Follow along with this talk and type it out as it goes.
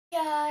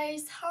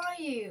Guys, how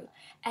are you?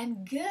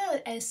 I'm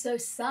good and so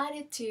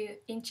excited to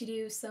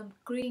introduce some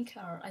greeting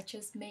card I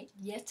just made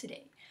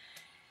yesterday.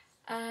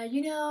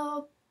 You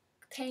know,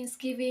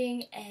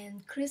 Thanksgiving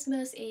and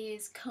Christmas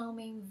is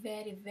coming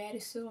very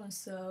soon,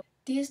 so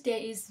this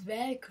day is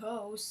very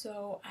cold,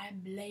 so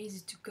I'm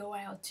lazy to go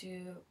out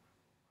to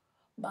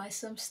buy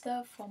some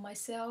stuff for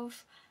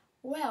myself.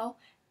 Well,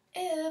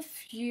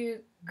 if you're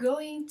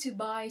going to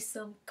buy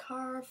some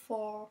card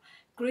for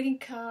greeting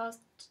cards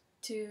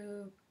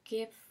to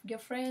give your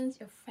friends,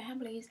 your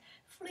families,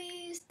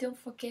 please don't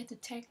forget to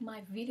tag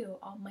my video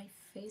on my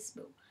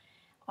Facebook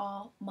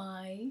or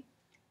my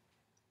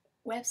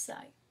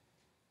website.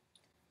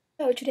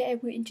 So today I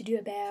will introduce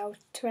about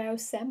 12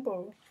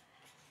 samples.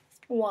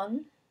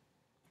 One,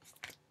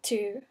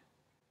 two,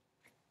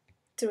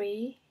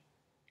 three,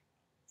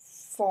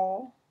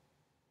 four,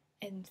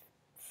 and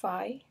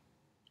five,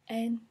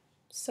 and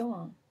so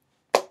on.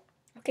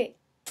 Okay,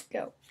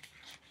 go.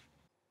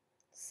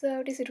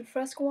 So this is the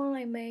first one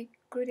I make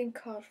greeting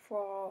card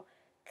for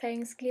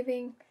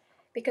Thanksgiving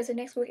because the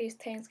next week is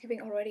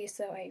Thanksgiving already,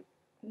 so I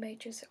made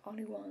just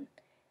only one.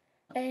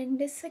 And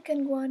the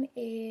second one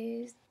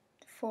is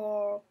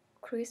for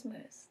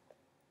Christmas.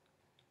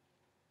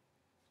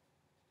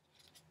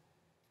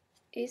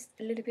 It's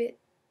a little bit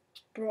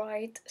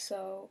bright,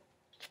 so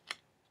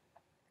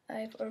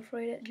I'm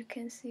afraid that you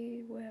can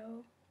see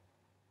well.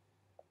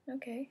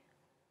 Okay.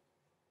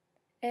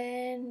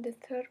 And the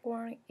third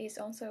one is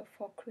also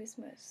for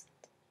Christmas.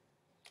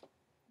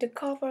 The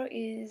cover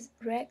is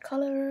red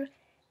color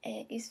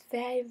and it's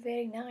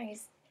very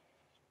nice.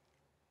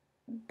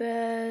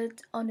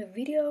 But on the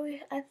video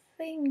I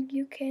think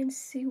you can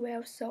see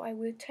well, so I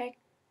will take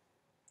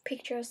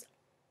pictures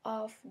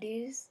of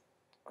this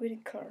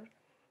greeting card.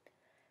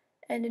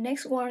 And the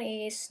next one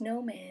is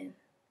snowman.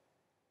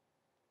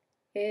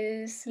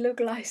 It look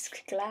like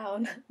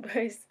clown but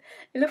it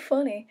look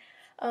funny.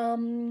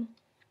 um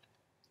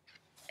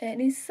and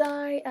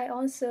inside I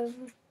also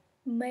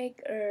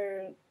make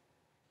a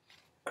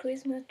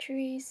Christmas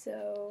tree,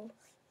 so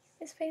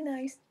it's very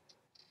nice.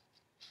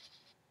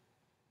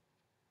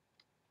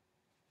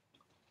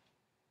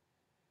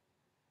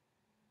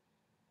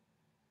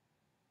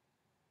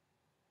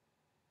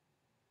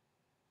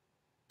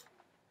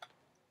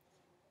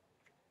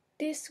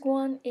 This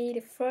one is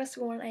the first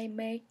one I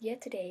made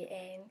yesterday,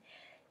 and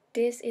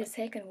this is the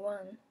second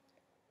one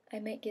I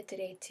made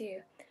yesterday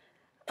too.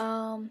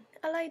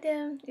 I like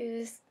them.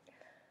 Just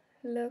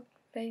look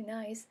very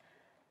nice.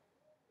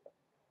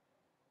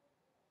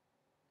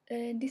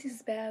 And this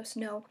is about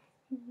snow,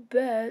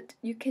 but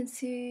you can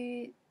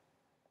see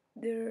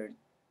the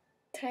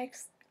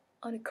text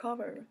on the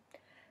cover.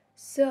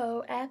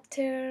 So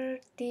after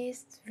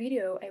this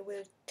video, I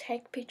will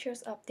take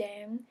pictures of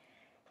them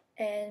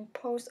and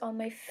post on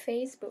my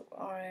Facebook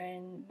or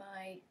on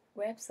my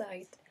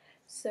website,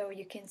 so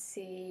you can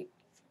see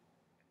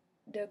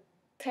the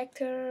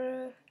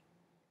texture,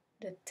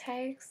 the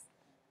text.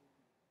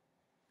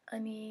 I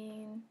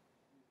mean,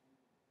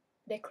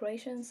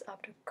 decorations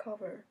of the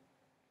cover.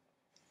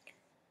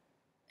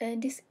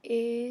 And this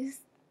is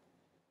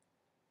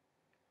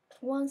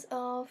one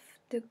of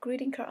the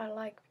greeting card I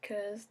like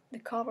because the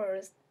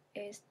covers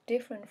is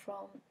different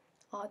from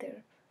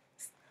other.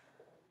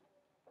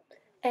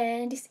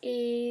 And this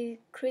is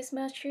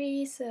Christmas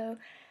tree, so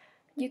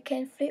you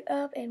can flip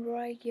up and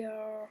write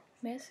your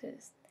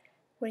message.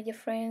 When your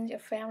friends, your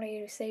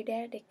family say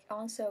that, they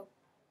also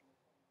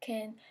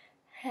can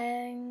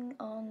hang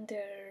on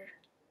the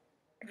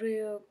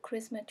real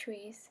Christmas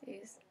trees.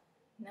 Is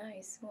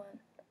nice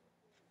one.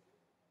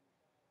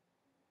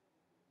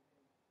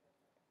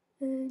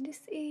 And this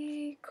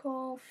is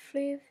called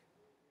flip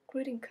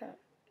greeting card.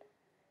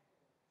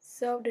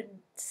 So the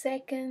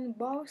second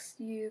box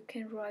you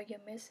can write your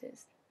message.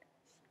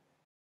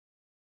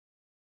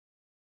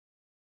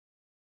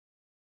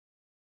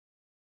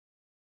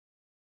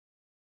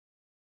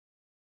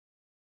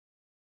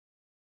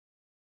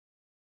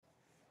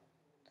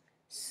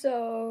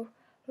 So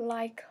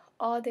like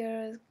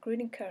other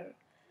greeting card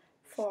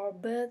for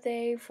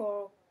birthday,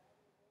 for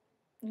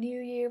New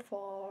Year,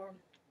 for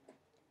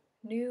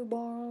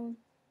newborn,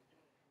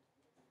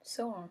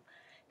 so on.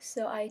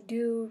 So I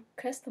do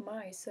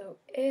customize. So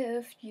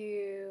if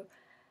you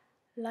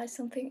like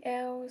something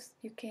else,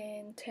 you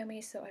can tell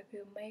me, so I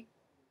will make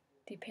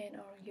depend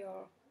on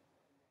your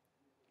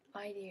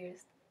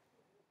ideas.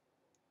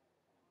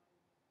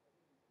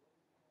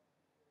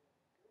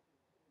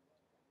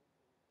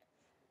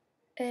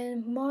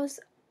 And most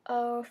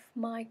of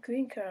my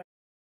green card,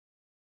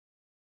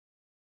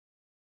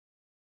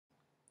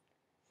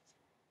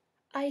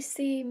 I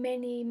see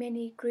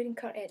many greeting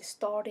card at the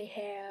store. They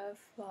have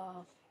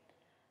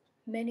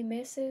many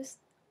messages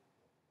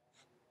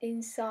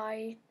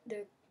inside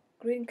the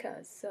green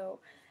card. So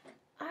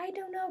I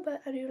don't know,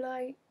 but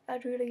I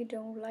really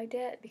don't like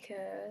that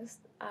because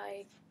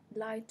I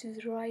like to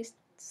write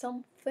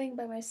something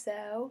by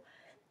myself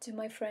to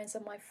my friends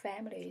and my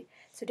family.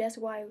 So that's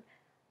why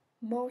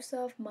most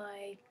of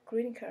my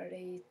greeting card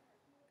they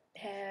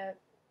have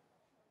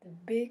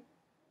the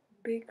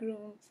big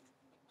room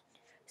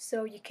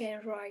so you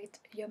can write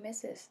your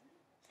message.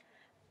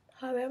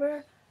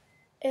 However,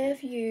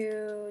 if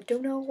you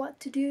don't know what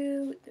to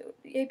do,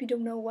 if you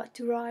don't know what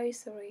to write,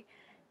 sorry,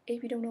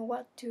 if you don't know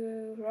what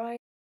to write,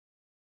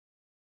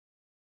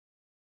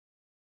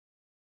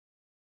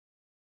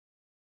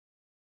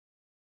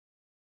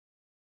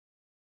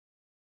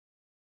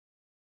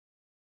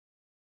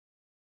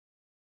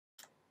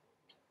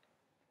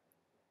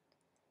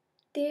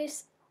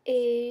 this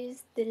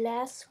is the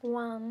last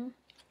one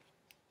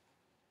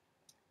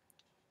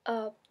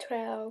of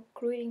 12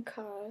 greeting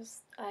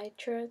cards I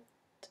just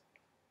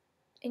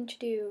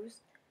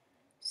introduced.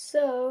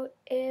 So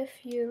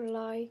if you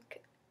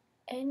like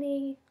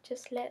any,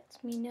 just let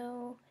me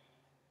know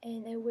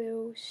and I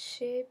will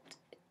ship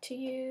to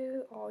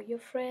you or your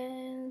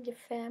friends, your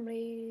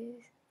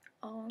family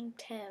on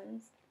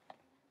Thames.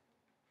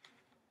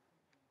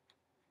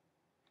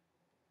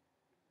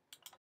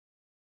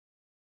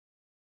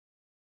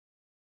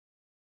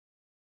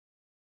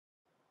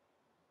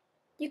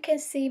 You can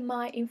see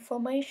my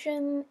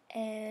information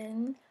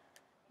and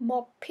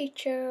more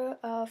picture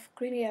of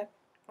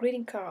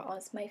greeting card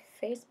on my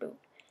Facebook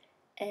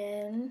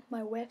and my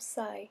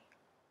website.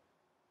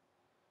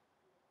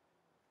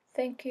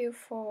 Thank you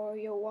for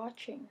your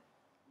watching.